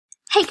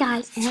Hey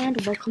guys, and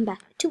welcome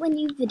back to a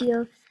new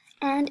video.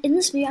 And in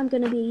this video I'm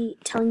going to be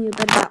telling you a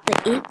bit about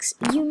the eggs.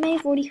 You may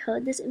have already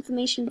heard this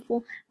information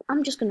before, but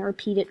I'm just going to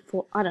repeat it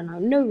for, I don't know,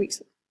 no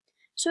reason.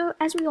 So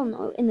as we all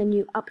know, in the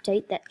new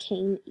update that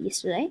came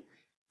yesterday,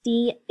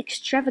 the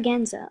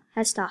extravaganza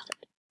has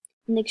started.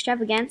 In the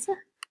extravaganza,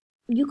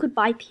 you could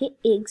buy pet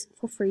eggs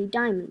for free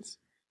diamonds.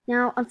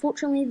 Now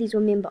unfortunately these were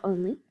member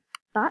only,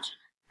 but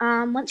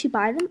once you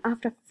buy them,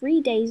 after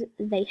 3 days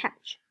they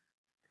hatch.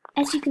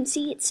 As you can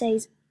see, it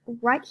says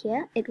right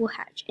here, it will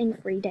hatch in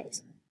 3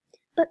 days.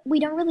 But we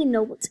don't really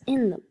know what's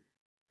in them.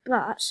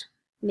 But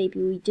maybe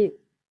we do.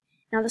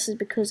 Now this is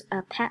because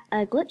a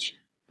glitch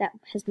that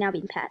has now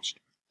been patched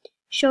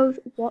showed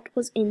what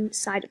was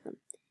inside of them.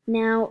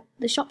 Now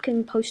the Shop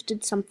King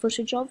posted some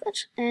footage of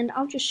it, and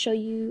I'll just show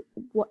you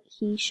what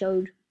he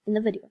showed in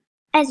the video.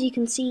 As you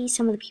can see,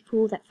 some of the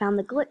people that found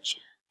the glitch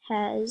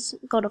has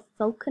got a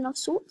falcon of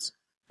sorts.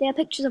 There are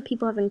pictures of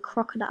people having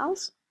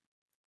crocodiles,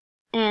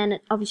 and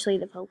obviously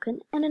the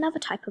falcon, and another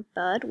type of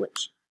bird,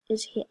 which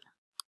is here.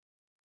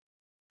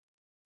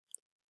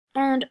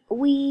 And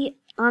we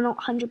are not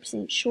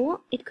 100% sure.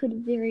 It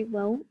could very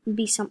well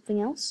be something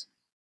else,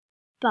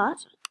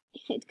 but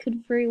it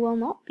could very well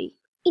not be.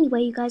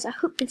 Anyway, you guys, I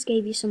hope this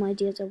gave you some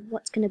ideas of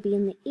what's going to be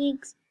in the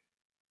eggs.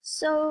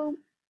 So,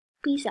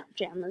 peace out,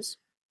 jammers.